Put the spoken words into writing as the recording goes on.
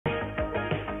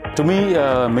To me,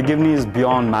 McGivney is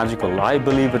beyond magical. I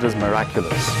believe it is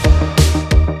miraculous.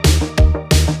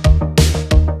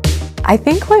 I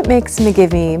think what makes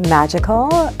McGivney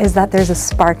magical is that there's a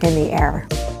spark in the air.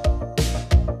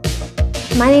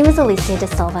 My name is Alicia De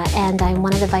Silva, and I'm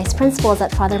one of the vice principals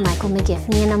at Father Michael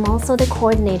McGivney, and I'm also the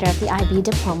coordinator of the IB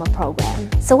Diploma program.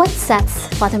 So what sets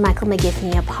Father Michael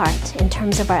McGivney apart in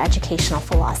terms of our educational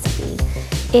philosophy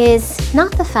is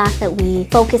not the fact that we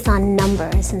focus on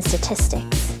numbers and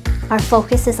statistics. Our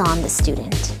focus is on the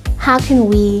student. How can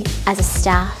we as a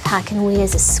staff, how can we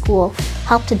as a school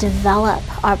help to develop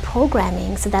our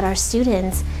programming so that our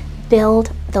students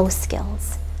build those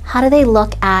skills? How do they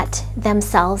look at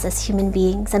themselves as human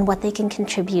beings and what they can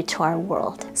contribute to our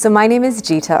world? So my name is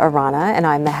Jita Arana, and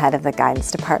I'm the head of the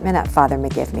guidance department at Father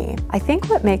McGivney. I think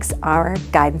what makes our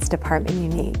guidance department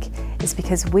unique is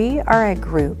because we are a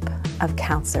group of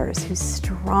counselors who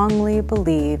strongly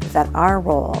believe that our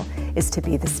role is to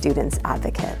be the student's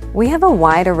advocate. We have a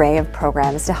wide array of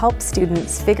programs to help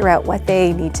students figure out what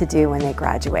they need to do when they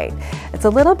graduate. It's a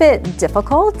little bit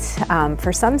difficult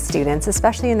for some students,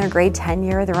 especially in their grade 10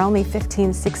 year. They're only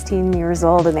 15, 16 years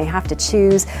old and they have to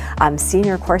choose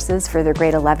senior courses for their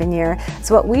grade 11 year.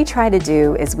 So what we try to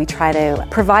do is we try to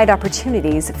provide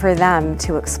opportunities for them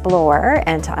to explore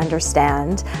and to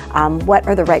understand what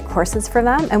are the right courses for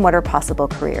them and what are possible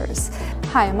careers.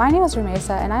 Hi, my name is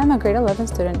Rumesa and I am a grade 11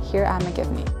 student here at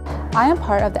McGivney. I am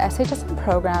part of the SHSM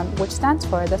program, which stands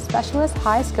for the Specialist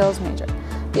High Skills Major.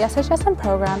 The SHSM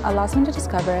program allows me to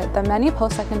discover the many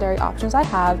post-secondary options I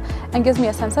have and gives me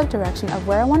a sense of direction of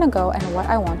where I want to go and what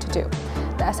I want to do.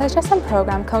 The SHSM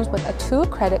program comes with a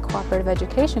 2-credit cooperative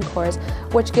education course,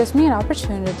 which gives me an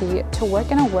opportunity to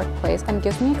work in a workplace and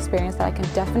gives me experience that I can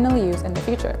definitely use in the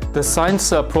future. The science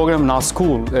program in our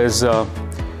school is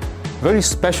very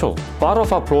special. Part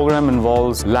of our program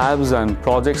involves labs and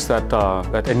projects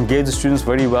that engage the students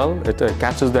very well. It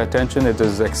catches their attention, it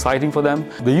is exciting for them.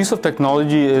 The use of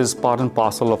technology is part and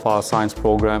parcel of our science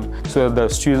program, so that the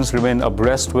students remain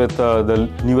abreast with the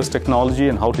newest technology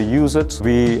and how to use it.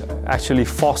 We actually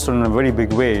foster in a very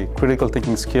big way critical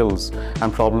thinking skills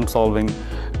and problem solving,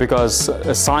 because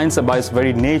science by its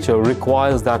very nature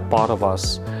requires that part of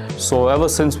us. So ever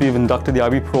since we've inducted the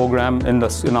IB program in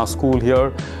our school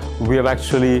here, we have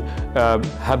actually have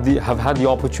had the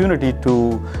opportunity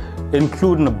to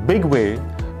include in a big way,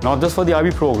 not just for the IB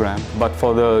program, but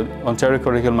for the Ontario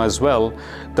curriculum as well,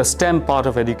 the STEM part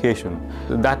of education.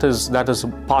 That is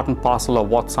part and parcel of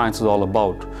what science is all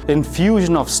about.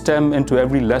 Infusion of STEM into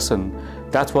every lesson,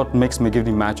 that's what makes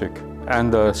McGivney magic.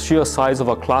 And the sheer size of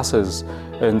our classes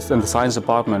in the science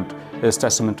department is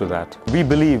testament to that. We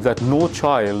believe that no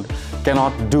child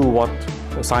cannot do what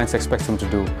science expects them to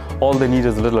do. All they need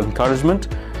is a little encouragement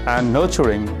and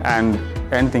nurturing, and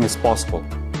anything is possible.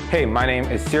 Hey, my name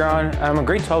is Siron. I'm a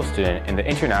grade 12 student in the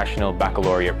International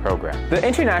Baccalaureate program. The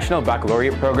International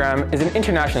Baccalaureate program is an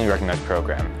internationally recognized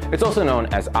program. It's also known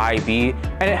as IB,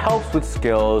 and it helps with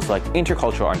skills like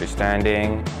intercultural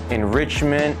understanding,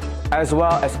 enrichment, as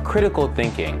well as critical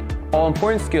thinking. All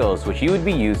important skills which you would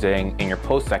be using in your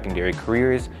post-secondary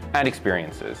careers and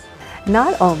experiences.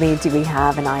 Not only do we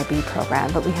have an IB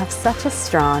program, but we have such a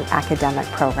strong academic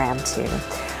program too.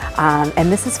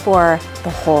 And this is for the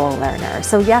whole learner.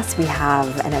 So yes, we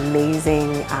have an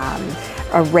amazing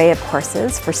array of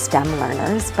courses for STEM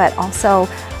learners, but also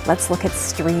let's look at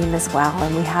STREAM as well,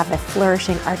 and we have a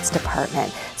flourishing arts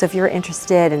department. So if you're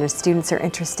interested and your students are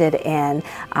interested in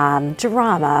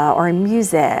drama or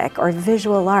music or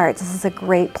visual arts, this is a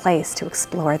great place to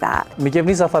explore that.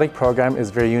 McGivney's athletic program is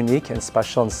very unique and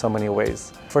special in so many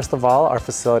ways. First of all, our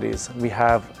facilities. We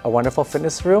have a wonderful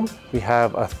fitness room, we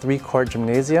have a 3-court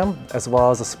gymnasium, as well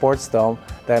as a sports dome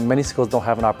that many schools don't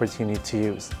have an opportunity to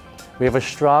use. We have a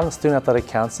strong student athletic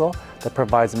council that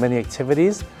provides many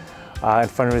activities and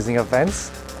fundraising events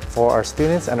for our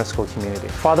students and our school community.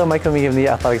 Father Michael McGivney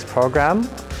Athletics Program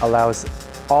allows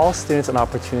all students an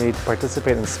opportunity to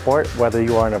participate in sport, whether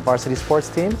you are on a varsity sports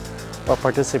team or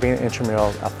participating in intramural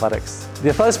athletics. The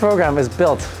athletics program is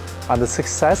built on the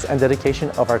success and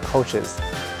dedication of our coaches.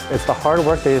 It's the hard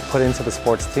work they put into the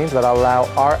sports teams that allow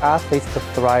our athletes to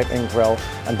thrive and grow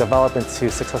and develop into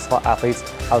successful athletes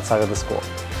outside of the school.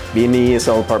 Being the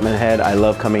ESL department head, I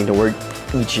love coming to work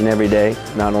each and every day,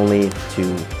 not only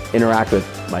to interact with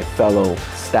my fellow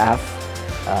staff,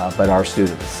 but our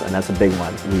students, and that's a big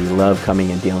one. We love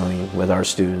coming and dealing with our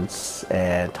students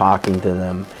and talking to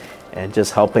them and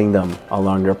just helping them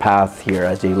along their path here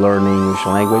as they learn English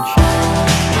language.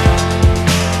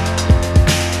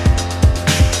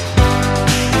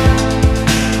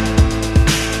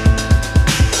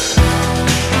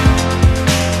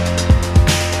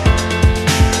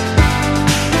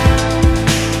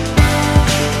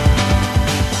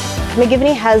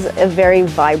 McGivney has a very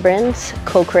vibrant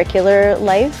co-curricular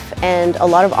life and a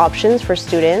lot of options for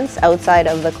students outside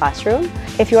of the classroom.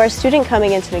 If you are a student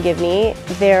coming into McGivney,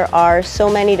 there are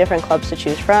so many different clubs to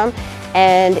choose from,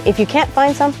 and if you can't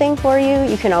find something for you,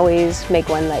 you can always make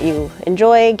one that you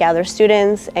enjoy, gather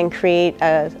students, and create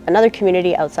another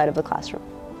community outside of the classroom.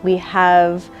 We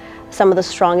have some of the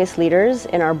strongest leaders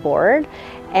in our board,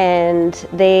 and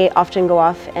they often go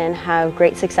off and have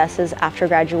great successes after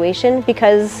graduation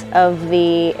because of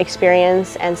the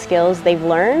experience and skills they've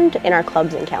learned in our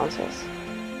clubs and councils.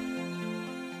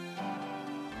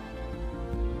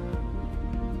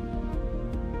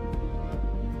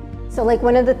 So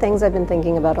one of the things I've been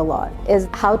thinking about a lot is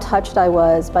how touched I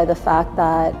was by the fact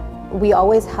that we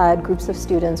always had groups of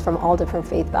students from all different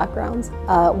faith backgrounds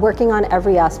working on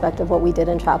every aspect of what we did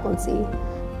in chaplaincy.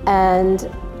 And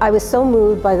I was so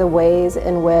moved by the ways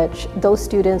in which those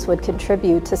students would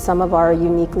contribute to some of our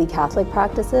uniquely Catholic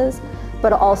practices,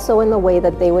 but also in the way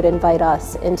that they would invite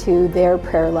us into their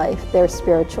prayer life, their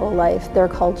spiritual life, their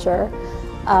culture.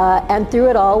 And through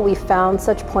it all, we found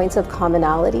such points of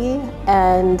commonality,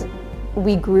 and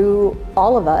we grew,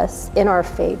 all of us, in our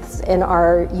faiths, in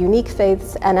our unique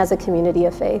faiths, and as a community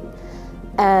of faith.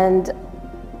 And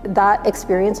that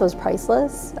experience was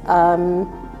priceless.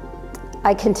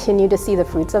 I continue to see the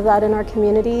fruits of that in our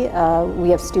community.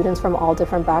 We have students from all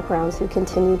different backgrounds who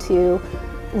continue to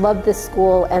love this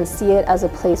school and see it as a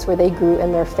place where they grew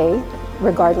in their faith,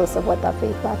 regardless of what that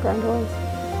faith background was.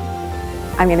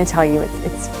 I'm going to tell you,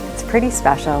 it's pretty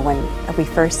special when we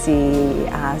first see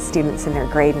students in their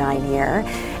grade 9 year,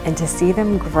 and to see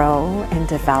them grow and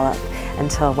develop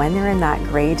until when they're in that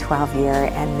grade 12 year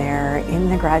and they're in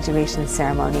the graduation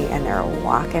ceremony and they're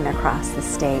walking across the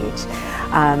stage.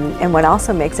 And what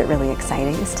also makes it really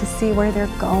exciting is to see where they're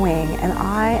going, and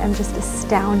I am just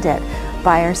astounded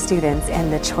by our students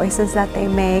and the choices that they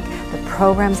make, the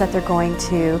programs that they're going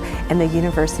to, and the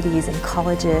universities and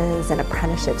colleges and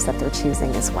apprenticeships that they're choosing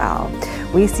as well.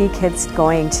 We see kids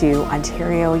going to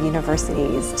Ontario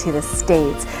universities, to the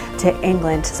States, to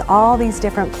England, to all these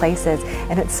different places,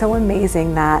 and it's so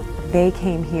amazing that they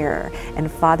came here and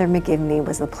Father McGivney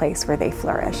was the place where they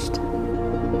flourished.